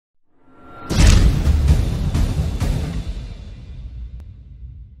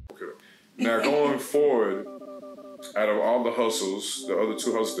Now, going forward, out of all the hustles, the other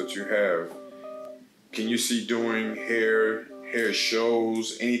two hustles that you have, can you see doing hair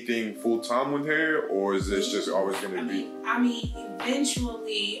shows, anything full-time with hair, or is this just always going to be? I mean,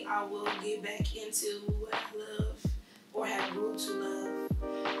 eventually I will get back into what I love or have grew to love.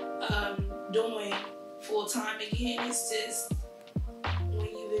 Doing full-time again, it's just when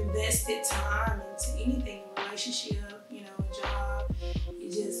you've invested time into anything, a relationship, you know, a job,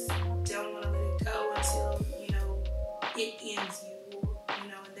 you just don't want to let it go until, you know, it ends you, you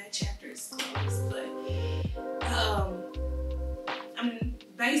know, and that chapter is closed. But I'm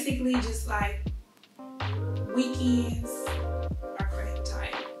basically just like weekends are crazy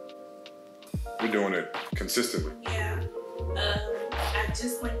time. You're doing it consistently. Yeah. I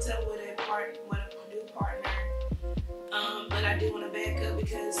just went up with a new partner. But I do want to back up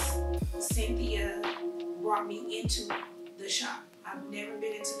because Cynthia brought me into the shop. I've never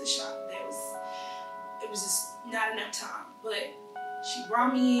been into the shop. It was just not enough time. But she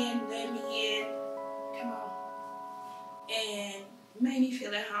brought me in, let me in, come on, and made me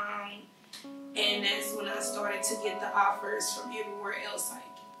feel at home. And that's when I started to get the offers from everywhere else, like,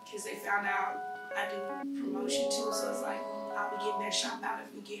 because they found out I do promotion too. So it's like, I'll be getting their shop out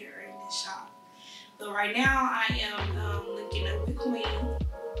if we get her in this shop. But right now, I am linking up with Queen.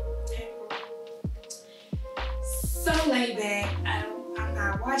 So laid back. I'm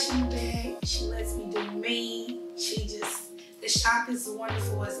not watching the bag. She lets me do me. The shop is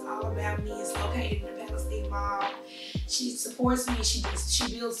wonderful. It's all about me. It's located in the Palestine Mall. She supports me. She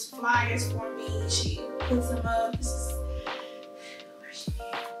builds flyers for me. She puts them up.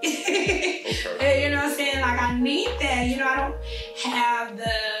 Okay. You know what I'm saying? Like, I need that. You know, I don't have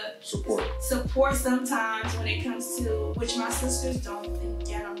the support sometimes when it comes to, which my sisters don't think,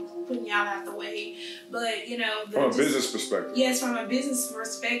 I'm putting y'all out the way. But, you know. From a business perspective. Yes, from a business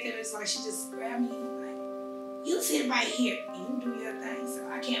perspective, it's like she just grabbed me and like, you sit right here and you do your thing. So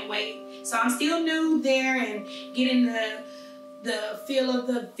I can't wait. So I'm still new there and getting the feel of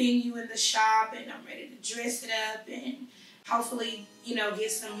the venue in the shop, and I'm ready to dress it up and hopefully, you know,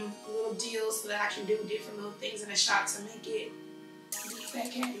 get some little deals so that I can do different little things in the shop to make it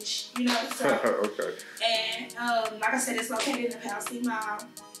fat cattish, you know. So, okay. And like I said, it's located in the Palestine Mall.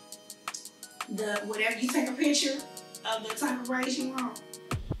 Whatever you take a picture of the type of braids you want.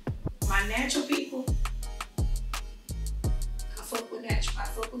 My natural people, I fuck with natural. I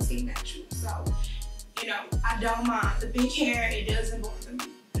fuck with team natural. So, you know, I don't mind the big hair. It doesn't bother me.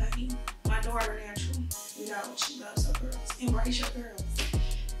 Honey, my daughter natural. You know, she loves her girls. Embrace your girls.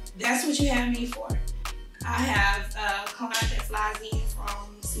 That's what you have me for. I have a client that flies in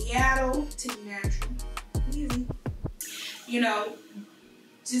from Seattle to Natural. Easy. You know,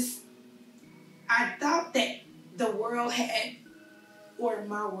 I thought that the world had, or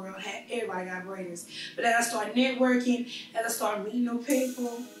my world had, everybody got braiders. But as I started networking, as I started meeting new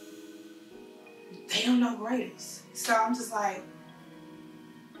people, they don't know braiders. So I'm just like,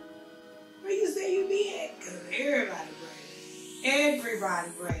 where you say you be at? Because everybody braid.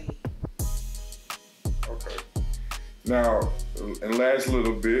 Everybody braid. Okay. Now, and last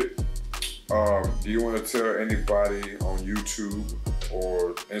little bit, do you want to tell anybody on YouTube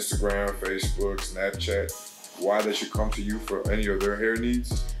or Instagram, Facebook, Snapchat, why they should come to you for any of their hair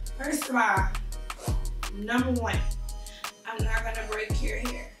needs? First of all, number one, I'm not going to break your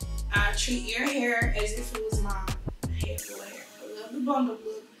hair. I treat your hair as if it was my head full of hair. I love the bundle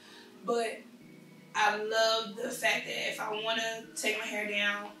look, but I love the fact that if I want to take my hair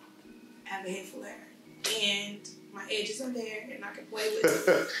down, I have a head full of hair. And my edges are there and I can play with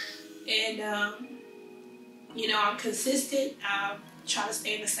it. And, you know, I'm consistent. I try to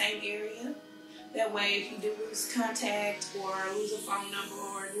stay in the same area. That way, if you do lose contact or lose a phone number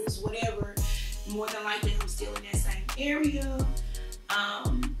or lose whatever, more than likely I'm still in that same area.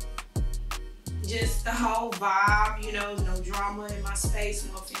 Just the whole vibe, you know, no drama in my space.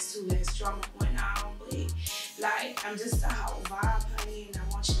 No offense to there's drama going on, but like, I'm just the whole vibe, honey, and I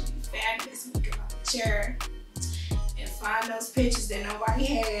want you to be fabulous when you come out the chair and find those pictures that nobody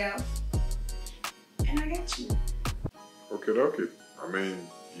have, and I got you. Okay. I mean,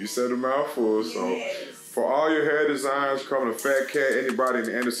 you said a mouthful, so yes. For all your hair designs, come to Fat Cat, anybody in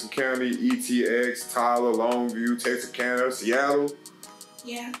Anderson County, ETX, Tyler, Longview, Texarkana, Seattle.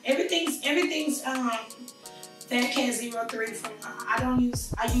 Yeah, everything's FatCat03 from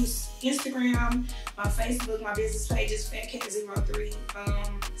I use Instagram, my Facebook, my business page is FatCat03.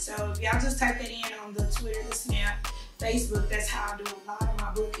 So if y'all just type that in on the Twitter, the Snap, Facebook, that's how I do a lot of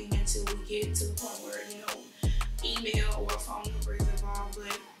my booking until we get to the point where, you know, email or phone number is involved.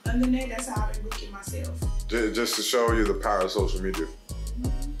 But other than that, that's how I've been booking myself. Just to show you the power of social media.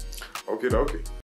 Okie dokie.